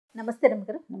నమస్తే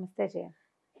రమ్మగారు. నమస్తే జయ.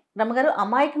 రమ్మగారు,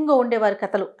 అమాయకంగా ఉండేవారి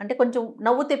కథలు అంటే కొంచెం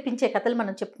నవ్వు తెప్పించే కథలు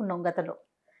మనం చెప్పుకున్నాం గతంలో.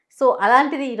 సో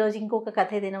అలాంటిది ఈరోజు ఇంకొక కథ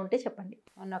ఏదైనా ఉంటే చెప్పండి.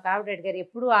 మొన్న ఒక ఆవిడ అడిగారు,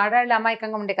 ఎప్పుడు ఆడవాళ్ళు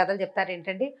అమాయకంగా ఉండే కథలు చెప్తారు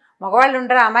ఏంటండి, మగవాళ్ళు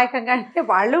ఉండరు అమాయకంగా అంటే?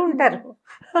 వాళ్ళు ఉంటారు,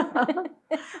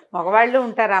 మగవాళ్ళు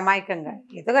ఉంటారు అమాయకంగా.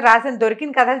 ఏదో రాసిన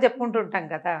దొరికిన కథలు చెప్పుకుంటూ ఉంటాం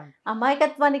కదా.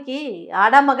 అమాయకత్వానికి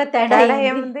ఆడ మగ తేడా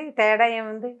ఏముంది? తేడా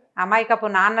ఏముంది? అమాయకపు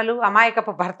నాన్నలు,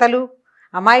 అమాయకపు భర్తలు,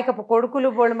 అమాయకపు కొడుకులు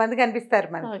బోళ్ళు మంది కనిపిస్తారు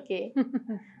మనకి. ఓకే.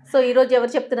 సో ఈరోజు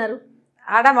ఎవరు చెప్తున్నారు?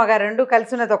 ఆడ మగ రెండు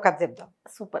కలిసి ఉన్నది ఒక కథ చెప్తాం.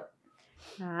 సూపర్.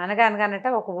 అనగా అనగానట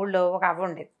ఒక ఊళ్ళో ఒక అవ్వ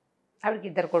ఉండేది. ఆవిడకి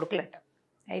 2 కొడుకులట.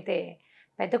 అయితే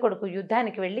పెద్ద కొడుకు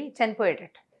యుద్ధానికి వెళ్ళి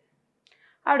చనిపోయాడట.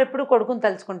 ఆవిడెప్పుడు కొడుకుని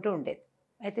తలుచుకుంటూ ఉండేది.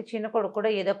 అయితే చిన్న కొడుకు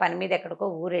కూడా ఏదో పని మీద ఎక్కడికో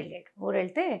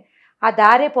ఊరెళ్తే ఆ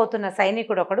దారే పోతున్న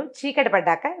సైనికుడు ఒకడు చీకటి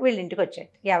పడ్డాక వీళ్ళింటికి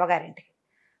వచ్చాడు, ఈ అవ్వగారింటికి.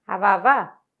 అవ్వ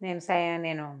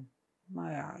నేను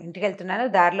ఇంటికి వెళ్తున్నాను,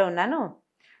 దారిలో ఉన్నాను,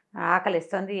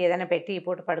 ఆకలిస్తుంది, ఏదైనా పెట్టి ఈ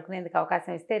పూట పడుకునేందుకు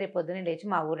అవకాశం ఇస్తే రేపు పొద్దున్నే లేచి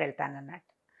మా ఊరు వెళ్తాను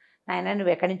అన్నట్టు. నాయన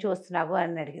నువ్వు ఎక్కడి నుంచి వస్తున్నావు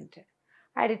అని అడిగింటాడు.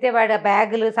 అడిగితే వాడు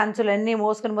బ్యాగులు సంచులు అన్నీ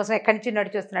మోసుకుని ఎక్కడి నుంచి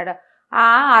నడిచి వస్తున్నాడు.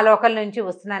 ఆ లోకల్ నుంచి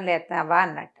వస్తున్నాను లేవా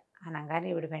అన్నట్టు. అనగానే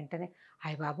ఈవిడ వెంటనే,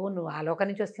 అయ్య బాబు నువ్వు ఆ లోకం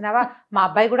నుంచి వస్తున్నావా? మా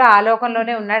అబ్బాయి కూడా ఆ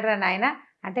లోకంలోనే ఉన్నాడు రా నాయన.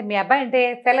 అంటే మీ అబ్బాయి అంటే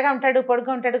తెల్లగా ఉంటాడు,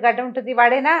 పొడుగ్గా ఉంటాడు, గడ్డ ఉంటుంది,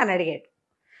 వాడేనా అని అడిగాడు.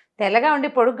 తెల్లగా ఉండి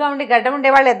పొడుగ్గా ఉండి గడ్డ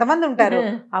ఉండేవాళ్ళు ఎంతమంది ఉంటారు?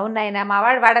 అవును నాయన, మా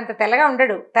వాడంత తెల్లగా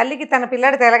ఉండడు, తల్లికి తన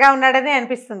పిల్లాడు తెల్లగా ఉన్నాడనే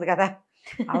అనిపిస్తుంది కదా.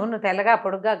 అవును, తెల్లగా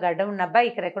పొడుగ్గా గడ్డ ఉన్న అబ్బాయి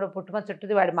ఇక్కడ ఎక్కడో పుట్టుమ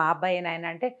చుట్టుది, వాడు మా అబ్బాయి నాయన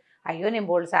అంటే, అయ్యో నేను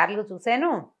 3 సార్లు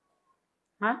చూశాను,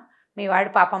 మీ వాడు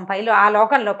పాపం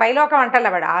పైలోకం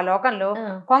అంటలే వాడు, ఆ లోకంలో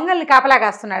కొంగల్ని కాపలా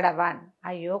కాస్తున్నాడు అవ్వ అని.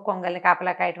 అయ్యో కొంగల్ని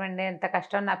కాపలా కాయటం ఎంత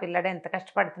కష్టం, నా పిల్లడు ఎంత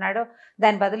కష్టపడుతున్నాడో,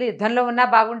 దాని బదులు యుద్ధంలో ఉన్నా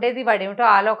బాగుండేది, వాడు ఏమిటో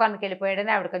ఆ లోకానికి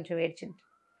వెళ్ళిపోయాడని ఆవిడ కొంచెం ఏడ్చింది.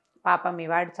 పాపం మీ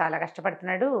వాడు చాలా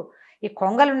కష్టపడుతున్నాడు, ఈ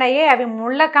కొంగలు ఉన్నాయే అవి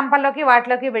ముళ్ళ కంపల్లోకి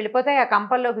వాటిలోకి వెళ్ళిపోతాయి, ఆ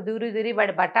కంపల్లోకి దూరి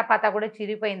వాడి బట్టాపాత కూడా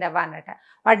చిరిగిపోయింది అవ్వ అన్నట.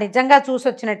 వాడు నిజంగా చూసి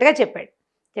వచ్చినట్టుగా చెప్పాడు.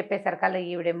 చెప్పేసరికల్లా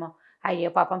ఈవిడేమో, అయ్యో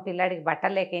పాపం పిల్లాడికి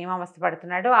బట్టలు లేక ఏం అవస్థ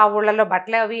పడుతున్నాడు, ఆ ఊళ్ళలో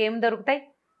బట్టలు అవి ఏం దొరుకుతాయి,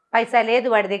 పైసా లేదు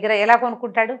వాడి దగ్గర, ఎలా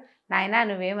కొనుక్కుంటాడు? నాయన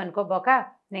నువ్వేమనుకోబోక,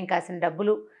 నేను కాసిన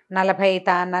డబ్బులు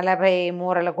 40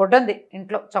 మూరల గుడ్డ ఉంది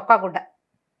ఇంట్లో, చొక్కా గుడ్డ,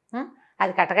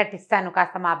 అది కట్టగట్టిస్తాను,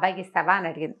 కాస్త మా అబ్బాయికి ఇస్తావా అని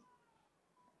అడిగింది.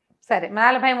 సరే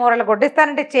 40 మూరల గుడ్డ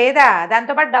ఇస్తానంటే చేదా,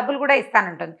 దాంతోపాటు డబ్బులు కూడా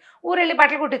ఇస్తానంటుంది, ఊరెళ్ళి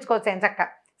బట్టలు కుట్టించుకోవచ్చు ఏం చక్క.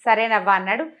 సరేనవ్వా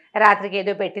అన్నాడు. రాత్రికి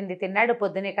ఏదో పెట్టింది తిన్నాడు,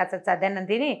 పొద్దున్నే కాస్త చద్దన్నం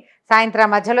తిని సాయంత్రం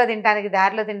మధ్యలో తినడానికి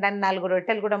దారిలో తినడానికి 4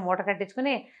 రొట్టెలు కూడా మూట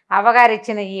కట్టించుకుని అవ్వగారు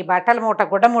ఇచ్చిన ఈ బట్టల మూట,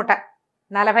 గుడ్డ మూట,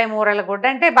 40 మూరల గుడ్డ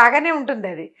అంటే బాగానే ఉంటుంది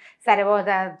అది. సరే ఓ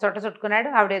చుట్టుకున్నాడు.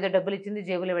 ఆవిడేదో డబ్బులు ఇచ్చింది,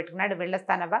 జేబులో పెట్టుకున్నాడు.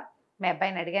 వెళ్ళొస్తానవ్వా, మీ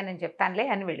అబ్బాయిని అడిగా నేను చెప్తానులే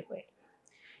అని వెళ్ళిపోయాడు.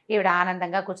 ఈవిడ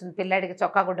ఆనందంగా కూర్చుంది. పిల్లాడికి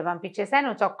చొక్కా గుడ్డ పంపించేశాను,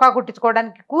 చొక్కా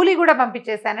కుట్టించుకోవడానికి కూలీ కూడా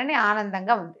పంపించేశానని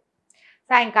ఆనందంగా ఉంది.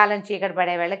 సాయంకాలం చీకటి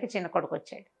పడే వేళకి చిన్న కొడుకు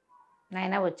వచ్చాడు.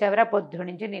 నాయన వచ్చావురా, పొద్దు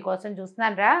నుంచి నీకోసం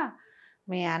చూస్తున్నాను రా,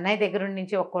 మీ అన్నయ్య దగ్గర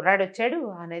నుంచి ఒక కుర్రాడు వచ్చాడు,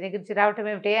 అన్నయ్య దగ్గర నుంచి రావటం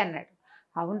ఏమిటే అన్నాడు.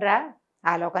 అవునరా,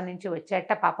 ఆ లోకం నుంచి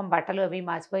వచ్చాట, పాపం బట్టలు అవి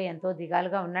మాసిపోయి ఎంతో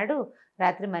దిగాలుగా ఉన్నాడు,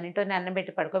 రాత్రి మన ఇంట్లోనే అన్నం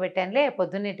పెట్టి పడుకోబెట్టానులే,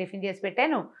 పొద్దున్నే టిఫిన్ చేసి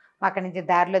పెట్టాను, అక్కడి నుంచి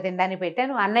దారిలో తినడానికి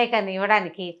పెట్టాను, అన్నయ్య కన్నా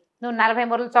ఇవ్వడానికి నువ్వు 40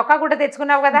 మూరలు చొక్కా గుడ్డ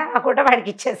తెచ్చుకున్నావు కదా, ఆ గుడ్డ వాడికి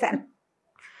ఇచ్చేశాను,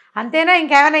 అంతేనా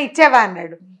ఇంకేమైనా ఇచ్చావా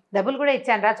అన్నాడు. డబ్బులు కూడా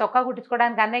ఇచ్చాను రా, చొక్కా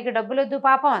కుట్టించుకోవడానికి అన్నయ్యకి డబ్బులు వద్దు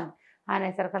పాపం అంది.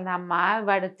 అనేసరికల్లా అమ్మ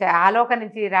వాడు ఆలోకం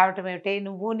నుంచి రావటం ఏమిటి,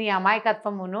 నువ్వు నీ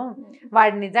అమాయకత్వమును,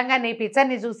 వాడు నిజంగా నీ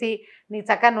పిచ్చర్ని చూసి నీ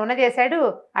చక్కగా నూనె చేశాడు,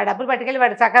 ఆ డబ్బులు పట్టుకెళ్ళి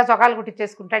వాడు చక్కగా చొక్కాలు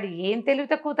కుట్టించేసుకుంటాడు, ఏం తెలివి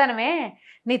తక్కువతనమే,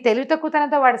 నీ తెలివి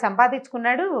తక్కువతనంతో వాడు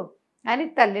సంపాదించుకున్నాడు అని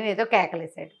తల్లిని ఏదో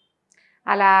కేకలేశాడు.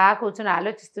 అలా కూర్చుని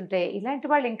ఆలోచిస్తుంటే ఇలాంటి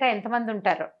వాళ్ళు ఇంకా ఎంతమంది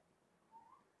ఉంటారో.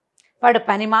 వాడు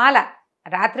పనిమాల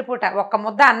రాత్రిపూట ఒక్క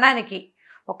ముద్ద అన్నానికి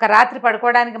ఒక్క రాత్రి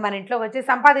పడుకోవడానికి మన ఇంట్లో వచ్చి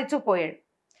సంపాదించుకుపోయాడు.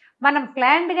 మనం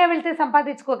ప్లాన్డ్గా వెళ్తే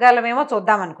సంపాదించుకోగలమేమో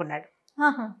చూద్దామనుకున్నాడు.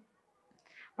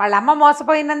 వాళ్ళ అమ్మ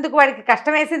మోసపోయినందుకు వాడికి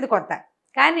కష్టం వేసింది కొంత,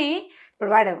 కానీ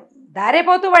ఇప్పుడు వాడు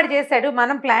దారేపోతూ వాడు చేశాడు.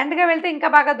 మనం ప్లాన్డ్గా వెళ్తే ఇంకా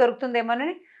బాగా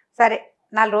దొరుకుతుందేమోనని సరే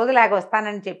 4 రోజులాగా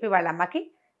వస్తానని చెప్పి వాళ్ళ అమ్మకి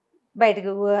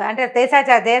బయటకు అంటే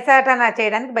దేశాటన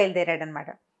చేయడానికి బయలుదేరాడు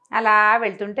అనమాట. అలా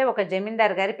వెళ్తుంటే ఒక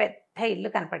జమీందారు గారి పెద్ద ఇల్లు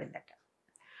కనపడిందట.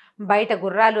 బయట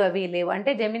గుర్రాలు అవి లేవు,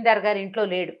 అంటే జమీందారు గారు ఇంట్లో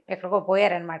లేడు, ఎక్కడికో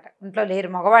పోయారనమాట, ఇంట్లో లేరు,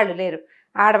 మగవాళ్ళు లేరు,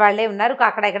 ఆడవాళ్లే ఉన్నారు.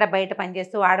 అక్కడ ఇక్కడ బయట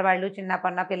పనిచేస్తూ ఆడవాళ్ళు, చిన్న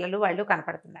పొన్న పిల్లలు వాళ్ళు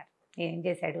కనపడుతున్నారు. ఏం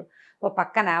చేశాడు, ఓ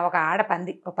పక్కన ఒక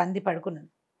పంది పడుకున్నాను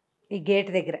ఈ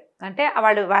గేటు దగ్గర. అంటే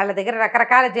వాళ్ళ దగ్గర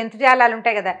రకరకాల జంతుజాలాలు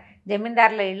ఉంటాయి కదా,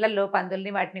 జమీందారుల ఇళ్లలో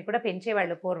పందుల్ని వాటిని కూడా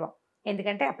పెంచేవాళ్ళు పూర్వం,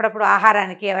 ఎందుకంటే అప్పుడప్పుడు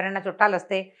ఆహారానికి ఎవరైనా చుట్టాలు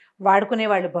వస్తే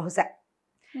వాడుకునేవాళ్ళు బహుశా.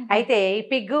 అయితే ఈ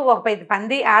పిగ్గు ఒక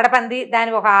పంది, ఆడపంది,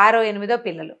 దాని ఒక 6-8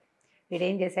 పిల్లలు.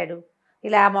 వీడేం చేశాడు,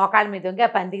 ఇలా మోకాళ్ళ మీద వంగి ఆ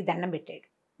పందికి దండం పెట్టాడు.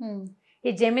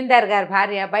 ఈ జమీందారు గారి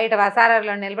భార్య బయట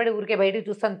వసారాలో నిలబడి ఊరికే బయటకు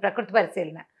చూస్తుంది, ప్రకృతి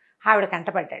పరిశీలన. ఆవిడ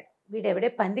కంటపడ్డాడు. వీడెవడే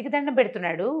పందికి దండం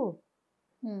పెడుతున్నాడు,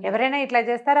 ఎవరైనా ఇట్లా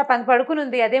చేస్తారా, పంది పడుకుని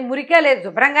ఉంది, అదే మురికా లేదు,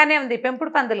 శుభ్రంగానే ఉంది,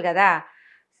 పెంపుడు పందులు కదా,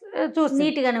 చూసి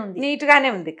నీట్గానే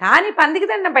ఉంది, కానీ పందికి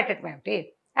దండం పెట్టడం ఏమిటి.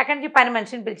 అక్కడి నుంచి పని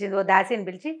మనిషిని పిలిచింది, ఓ దాసిని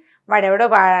పిలిచి, వాడెవడో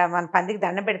మన పందికి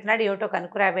దండం పెడుతున్నాడు, ఏమిటో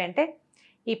కనుక్కురావి అంటే,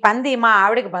 ఈ పంది మా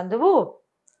ఆవిడకి బంధువు,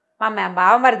 మా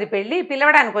బావమరిది పెళ్ళి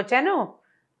పిలవడానికి వచ్చాను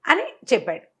అని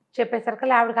చెప్పాడు.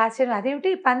 చెప్పేసరికి ఆవిడకి ఆశ్చర్యం, అదేమిటి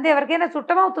పంది ఎవరికైనా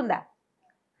చుట్టమవుతుందా,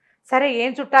 సరే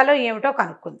ఏం చుట్టాలో ఏమిటో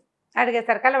కనుక్కుంది.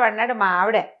 అడిగేసరికల్లా వాడినాడు, మా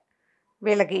ఆవిడే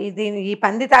వీళ్ళకి ఈ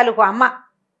పంది తాలూకు అమ్మ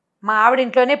మా ఆవిడ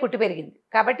ఇంట్లోనే పుట్టి పెరిగింది,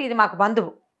 కాబట్టి ఇది మాకు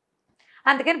బంధువు,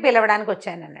 అందుకని పిలవడానికి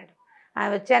వచ్చాను అన్నాడు.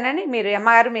 వచ్చానని మీరు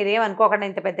అమ్మగారు మీరేమనుకోకుండా,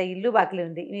 ఇంత పెద్ద ఇల్లు బాకిలి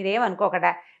ఉంది,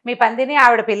 మీరేమనుకోకుండా మీ పందిని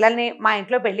ఆవిడ పిల్లల్ని మా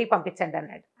ఇంట్లో పెళ్ళికి పంపించండి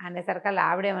అన్నాడు. అనేసరికల్లా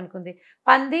ఆవిడేమనుకుంది,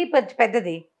 పంది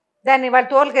పెద్దది, దాన్ని వాళ్ళు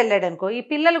తోలుకెళ్ళాడు అనుకో, ఈ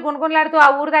పిల్లలు గుణగుణలాడుతూ ఆ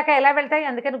ఊరు దాకా ఎలా వెళ్తాయి,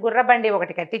 అందుకని గుర్ర బండి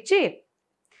ఒకటి కట్టించి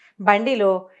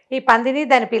బండిలో ఈ పందిని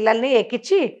దాని పిల్లల్ని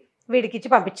ఎక్కించి వీడికిచ్చి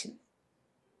పంపించింది.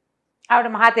 ఆవిడ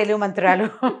మహా తెలుగు మంత్రురాలు.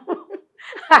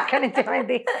 అక్కడి నుంచి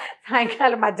ఏమైంది,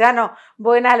 సాయంకాలం మధ్యాహ్నం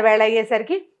భోజనాలు వేళ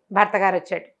అయ్యేసరికి భర్త గారు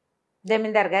వచ్చాడు,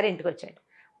 జమీందార్ గారు ఇంటికి వచ్చాడు.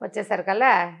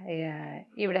 వచ్చేసరికల్లా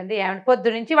ఈవిడంది, ఏమంటే పొద్దు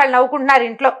నుంచి వాళ్ళు నవ్వుకుంటున్నారు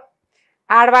ఇంట్లో,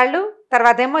 ఆడవాళ్ళు,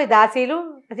 తర్వాత ఏమో ఈ దాసీలు,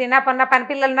 చిన్న పొన్న పని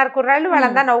పిల్లలు ఉన్నారు కుర్రాళ్ళు,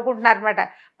 వాళ్ళందరూ నవ్వుకుంటున్నారు అనమాట.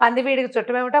 పంది వీడికి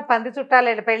చుట్టమేమిటో, పంది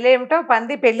చుట్టాలి పెళ్ళి ఏమిటో,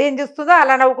 పంది పెళ్ళి ఏం చూస్తుందో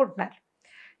అలా నవ్వుకుంటున్నారు.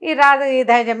 ఈ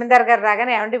జమీందార్ గారు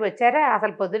రాగానే, ఏమండి వచ్చారా,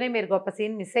 అసలు పొద్దునే మీరు గొప్ప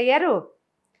సీన్ మిస్ అయ్యారు,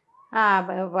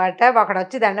 ఒకడు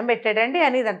వచ్చి దండం పెట్టాడండి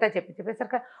అని ఇదంతా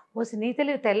చెప్పేసరికి, ఓ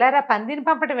నీతలు తెల్లారా పందిని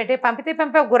పంపటం ఏంటే, పంపితే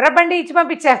పంపావు, గుర్రబండి ఇచ్చి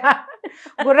పంపించావా,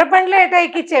 గుర్రబండిలో ఎటో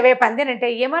ఎక్కిచ్చావే పందినంటే,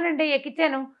 ఏమోనండి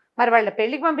ఎక్కిచ్చాను, మరి వాళ్ళ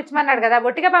పెళ్ళికి పంపించమన్నాడు కదా,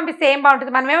 ఒట్టిగా పంపిస్తే ఏం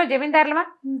బాగుంటుంది, మనమేమో జమీందారులమా,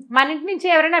 మన ఇంటి నుంచి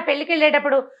ఎవరైనా పెళ్ళికి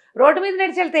వెళ్ళేటప్పుడు రోడ్డు మీద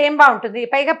నడిచి వెళ్తే ఏం బాగుంటుంది,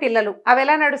 పైగా పిల్లలు అవి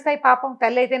ఎలా నడుస్తాయి, పాపం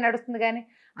తల్లి అయితే నడుస్తుంది కానీ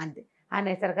అంతే.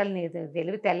 అనేసరికల్లా నీ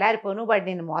తెలివి తెల్లారిపోను, వాడు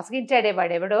నిన్ను మోసగించాడే,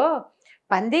 వాడెవడో,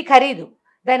 పంది ఖరీదు,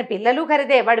 దాని పిల్లలు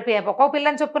ఖరీదే, వాడు ఒక్కో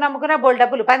పిల్లని చొప్పున అమ్ముకున్నా బోల్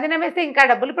డబ్బులు, పంది నమ్మేస్తే ఇంకా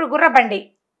డబ్బులు, ఇప్పుడు గుర్ర బండి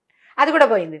అది కూడా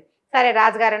పోయింది. సరే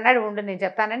రాజుగారు అన్నాడు, ఉండు నేను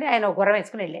చెప్తానండి. ఆయన ఒక గుర్రం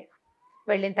వేసుకుని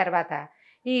వెళ్ళిన తర్వాత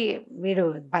వీడు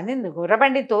పందిని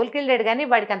గుర్రబండిని తోలుకెళ్ళాడు, కానీ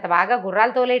వాడికి అంత బాగా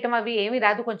గుర్రాలు తోలేయటం అవి ఏమీ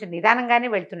రాదు, కొంచెం నిదానంగానే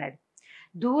వెళ్తున్నాడు.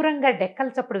 దూరంగా డెక్కల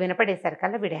చప్పుడు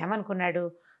వినపడేసరికల్లా వీడు ఏమనుకున్నాడు,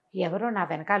 ఎవరో నా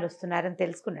వెనకాల వస్తున్నారని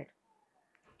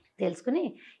తెలుసుకుని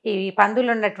ఈ పందులు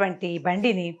ఉన్నటువంటి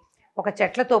బండిని ఒక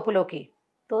చెట్ల తోపులోకి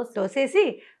తోసేసి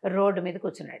రోడ్డు మీద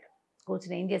కూర్చున్నాడు.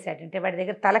 కూర్చుని ఏం చేశాడంటే, వాడి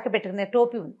దగ్గర తలకి పెట్టుకునే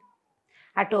టోపీ ఉంది,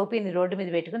 ఆ టోపీని రోడ్డు మీద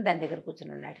పెట్టుకుని దాని దగ్గర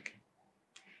కూర్చుని ఉన్నాడు.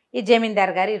 ఈ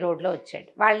జమీందార్ గారు ఈ రోడ్లో వచ్చాడు.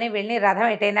 వాళ్ళని వెళ్ళి రథం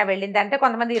ఎటైనా వెళ్ళిందంటే,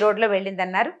 కొంతమంది ఈ రోడ్లో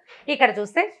వెళ్ళిందన్నారు. ఇక్కడ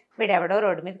చూస్తే వీడెవడో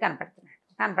రోడ్డు మీద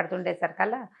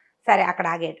కనపడుతుండేసరికల్లా సరే అక్కడ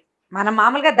ఆగాడు. మనం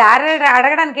మామూలుగా దారి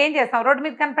అడగడానికి ఏం చేస్తాం, రోడ్డు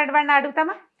మీద కనపడేవాడిని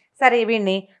అడుగుతామా. సరే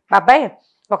వీడిని, బాబాయ్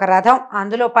ఒక రథం,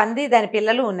 అందులో పంది దాని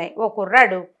పిల్లలు ఉన్నాయి, ఓ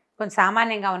కుర్రాడు కొంచెం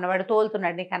సామాన్యంగా ఉన్నవాడు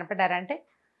తోలుతున్నాడు, నీకు కనపడారంటే,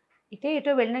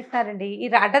 ఇటో వెళ్ళినట్టున్నారండి, ఈ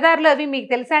అడ్డదారులు అవి మీకు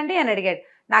తెలుసా అండి అని అడిగాడు.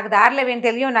 నాకు దారులు అవేం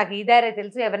తెలియవు, నాకు ఈ దారే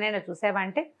తెలుసు, ఎవరైనా చూసావా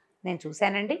అంటే, నేను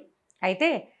చూశానండి, అయితే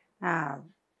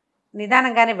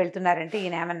నిదానంగానే వెళ్తున్నారంటే.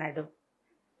 ఈయన ఏమన్నాడు,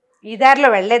 ఈ దారిలో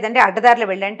వెళ్ళలేదంటే అడ్డదారిలో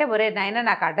వెళ్ళంటే, ఒరే నాయన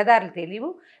నాకు అడ్డదారులు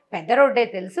తెలియవు, పెద్ద రోడ్డే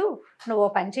తెలుసు, నువ్వు ఓ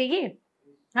పని చెయ్యి,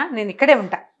 నేను ఇక్కడే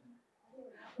ఉంటా,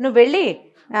 నువ్వు వెళ్ళి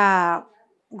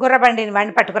గుర్రబండిని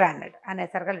వాడిని పట్టుకురా అన్నాడు.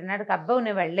 అనేసరికి అన్నాడు, అబ్బో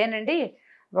నేను వెళ్ళలేనండి,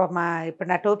 ఇప్పుడు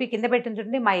నా టోపీ కింద పెట్టిన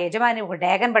చూడండి, మా యజమాని ఒక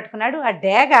డేగని పట్టుకున్నాడు, ఆ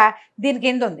డేగ దీని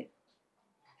కింద ఉంది,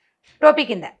 టోపీ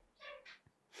కింద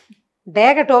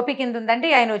డేగ టోపీ కింద ఉందండి,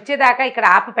 ఆయన వచ్చేదాకా ఇక్కడ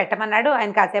ఆపి పెట్టమన్నాడు,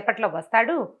 ఆయన కాసేపట్లో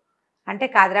వస్తాడు అంటే,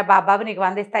 కాదురా బాబాబు నీకు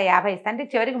 100 ఇస్తా 50 ఇస్తా అంటే,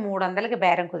 చివరికి 300కి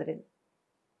బేరం కుదిరింది.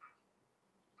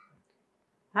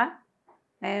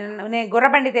 నేను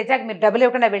గుర్రబండి తెచ్చాక మీరు డబ్బులు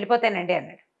ఇవ్వకుండా వెళ్ళిపోతానండి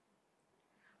అన్నాడు.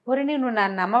 ఒరి నువ్వు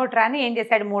నన్ను నమ్మవుట్రా అని ఏం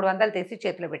చేశాడు, 300 తీసి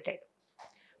చేతిలో పెట్టాడు.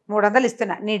 300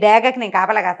 ఇస్తున్నా, నీ డేగకి నేను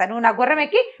కాపలా కాస్తా, నువ్వు నా గుర్రం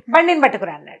ఎక్కి బండిని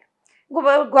పట్టుకురా అన్నాడు.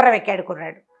 గుర్రం ఎక్కాడు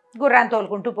కుర్రాడు, గుర్రాన్ని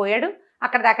తోలుకుంటూ పోయాడు.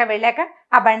 అక్కడ దాకా వెళ్ళాక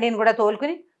ఆ బండిని కూడా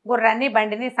తోలుకుని గుర్రాన్ని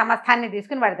బండిని సమస్తాన్ని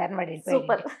తీసుకుని వాడి దాన్ని వాడి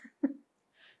వెళ్ళిపోయాడు.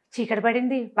 చీకటి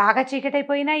పడింది, బాగా చీకటి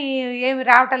అయిపోయినా ఏమి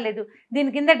రావటం లేదు. దీని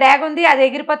కింద డ్యాగ్ ఉంది, అది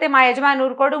ఎగిరిపోతే మా యజమాని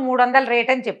ఊరుకోడు, 300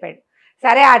 రేట్ అని చెప్పాడు.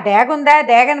 సరే ఆ డ్యాగ్ ఉందా,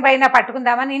 డ్యాగన్ పైన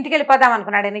పట్టుకుందామని ఇంటికి వెళ్ళిపోదాం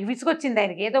అనుకున్నాడు. ఆయనకి విసుగొచ్చింది,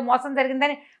 ఆయనకి ఏదో మోసం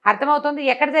జరిగిందని అర్థమవుతుంది,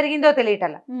 ఎక్కడ జరిగిందో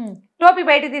తెలియటల్లా. టోపీ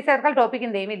బయటకు తీసేసరికి టోపీ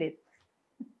కింద ఏమీ లేదు.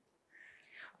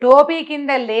 టోపీ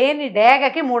కింద లేని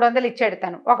డ్యాగకి 300 ఇచ్చాడు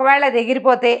తను. ఒకవేళ అది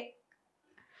ఎగిరిపోతే,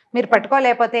 మీరు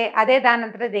పట్టుకోలేకపోతే, అదే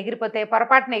దానంతటా ఎగిరిపోతే,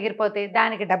 పొరపాటున ఎగిరిపోతే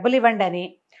దానికి డబ్బులు ఇవ్వండి అని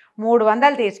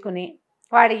 300 తీసుకుని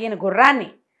వాడు ఈయన గుర్రాన్ని,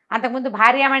 అంతకుముందు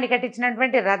భార్యామణి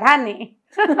కట్టించినటువంటి రథాన్ని,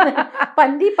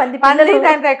 పంది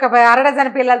దాని అరడజన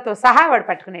పిల్లలతో సహా వాడు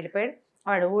పట్టుకుని వెళ్ళిపోయాడు.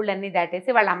 వాడు ఊళ్ళన్నీ దాటేసి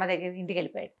వాళ్ళ అమ్మ దగ్గర ఇంటికి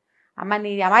వెళ్ళిపోయాడు. అమ్మ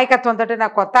నీ అమాయకత్వంతో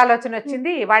నాకు కొత్త ఆలోచన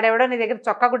వచ్చింది, వాడెవడో నీ దగ్గర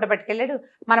చొక్కా గుడ్డ పట్టుకెళ్ళాడు,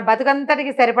 మన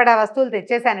బతుకంతటికి సరిపడా వస్తువులు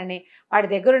తెచ్చేశానని వాడి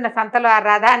దగ్గరున్న సంతలో ఆ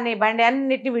రథాన్ని బండి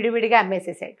అన్నిటిని విడివిడిగా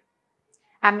అమ్మేసేసాడు.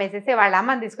 అమ్మేసేసి వాళ్ళ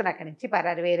అమ్మని తీసుకుని అక్కడి నుంచి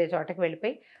పరారు వేరే చోటకి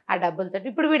వెళ్ళిపోయి ఆ డబ్బులతో.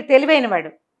 ఇప్పుడు వీడు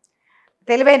తెలివైనవాడు,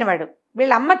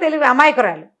 వీళ్ళ అమ్మ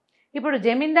అమాయకురాలు. ఇప్పుడు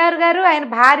జమీందారు గారు ఆయన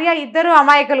భార్య ఇద్దరు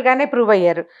అమాయకులుగానే ప్రూవ్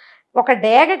అయ్యారు. ఒక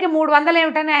డేగకి 300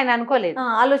 ఏమిటని ఆయన అనుకోలేదు,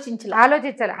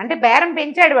 ఆలోచించాలి. అంటే బేరం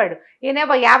పెంచాడు వాడు.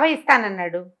 ఈయనేమో 50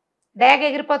 ఇస్తానన్నాడు. డేగ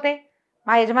ఎగిరిపోతే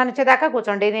మా యజమాని వచ్చేదాకా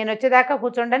కూర్చోండి, నేను వచ్చేదాకా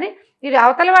కూర్చోండి అని ఇది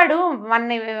అవతల వాడు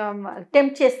మనని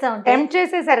టెంప్ట్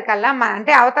చేసేసరికల్లా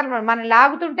అంటే అవతల మనం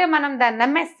లాగుతుంటే మనం దాన్ని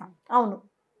నమ్మేస్తాం. అవును,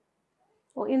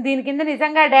 దీని కింద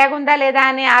నిజంగా డేగ ఉందా లేదా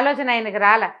అనే ఆలోచన ఆయనకి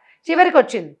రాల. చివరికి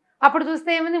వచ్చింది. అప్పుడు చూస్తే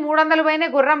ఏముంది, 300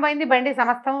 పోయినాయి, గుర్రం పోయింది, బండి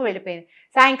సమస్తము వెళ్ళిపోయింది.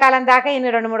 సాయంకాలం దాకా ఈయన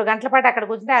 2-3 గంటల పాటు అక్కడ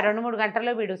కూర్చుంటే ఆ 2-3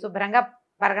 గంటల్లో వీడు శుభ్రంగా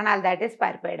పరగణాలు దాటేసి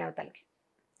పారిపోయాడు అవతలకి.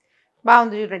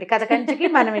 బాగుంది చూడండి కథ, కంచికి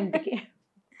మనం ఇంటికి.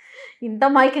 ఇంత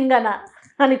మైకంగానా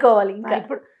అనుకోవాలి. ఇంకా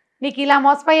ఇప్పుడు నీకు ఇలా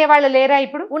మోసపోయే వాళ్ళు లేరా?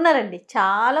 ఇప్పుడు ఉన్నారండి,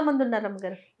 చాలా మంది ఉన్నారు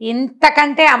అమ్మగారు.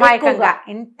 ఇంతకంటే అమాయకంగా,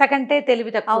 ఇంతకంటే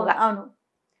తెలివి తక్కువగా. అవును,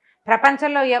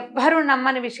 ప్రపంచంలో ఎవ్వరూ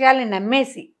నమ్మని విషయాల్ని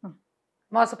నమ్మేసి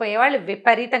మోసపోయేవాళ్ళు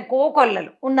విపరీతం కోకొల్లలు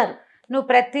ఉన్నారు. నువ్వు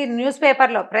ప్రతి న్యూస్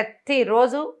పేపర్లో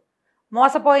ప్రతిరోజు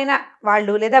మోసపోయిన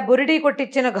వాళ్ళు లేదా బురిడీ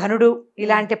కొట్టించిన ఘనుడు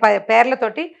ఇలాంటి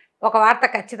పేర్లతోటి ఒక వార్త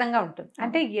ఖచ్చితంగా ఉంటుంది.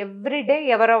 అంటే ఎవ్రీడే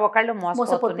ఎవరో ఒకళ్ళు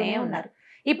మోసపోతూనే ఉన్నారు.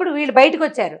 ఇప్పుడు వీళ్ళు బయటకు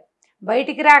వచ్చారు,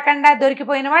 బయటికి రాకుండా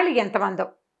దొరికిపోయిన వాళ్ళు ఎంతమందో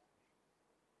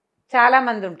చాలా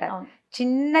మంది ఉంటారు.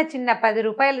 చిన్న చిన్న 10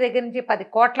 రూపాయల దగ్గర నుంచి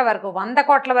 10 కోట్ల వరకు, 100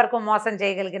 కోట్ల వరకు మోసం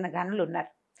చేయగలిగిన గనులు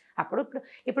ఉన్నారు.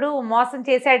 ఇప్పుడు మోసం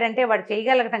చేశాడంటే వాడు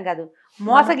చేయగలగటం కాదు,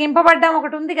 మోసగింపబడ్డం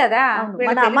ఒకటి ఉంది కదా.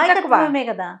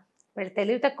 వీళ్ళు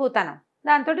తెలివి తక్కువతనం,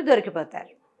 దాంతో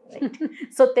దొరికిపోతారు.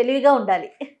 సో తెలివిగా ఉండాలి,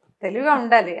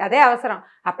 అదే అవసరం.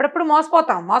 అప్పుడప్పుడు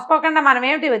మోసపోకుండా మనం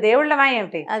ఏమిటి దేవుళ్ళమా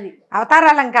ఏమిటి, అది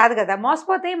అవతారాలం కాదు కదా.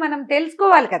 మోసపోతే మనం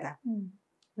తెలుసుకోవాలి కదా,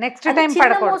 నెక్స్ట్ టైం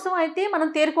పడకూడదు. మోసం అయితే మనం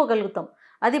తేరుకోగలుగుతాం,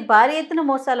 అది భారీ ఎత్తున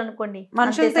మోసాలు అనుకోండి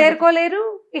మనుషులు తేరుకోలేరు.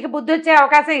 ఇక బుద్ధి వచ్చే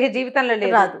అవకాశం ఇక జీవితంలో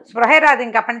లేదు, స్పృహ రాదు,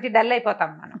 ఇంక అప్పటి నుంచి డల్ అయిపోతాం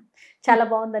మనం. చాలా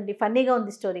బాగుందండి, ఫన్నీగా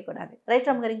ఉంది స్టోరీ కూడా. అది రైట్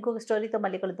రామ్ గారు, ఇంకొక స్టోరీతో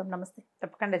మళ్ళీ కలుద్దాం. నమస్తే.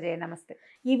 తప్పకుండా జయ, నమస్తే.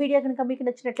 ఈ వీడియో కనుక మీకు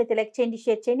నచ్చినట్లయితే లైక్ చేయండి,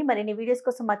 షేర్ చేయండి. మరిన్ని వీడియోస్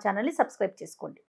కోసం మా ఛానల్ని సబ్స్క్రైబ్ చేసుకోండి.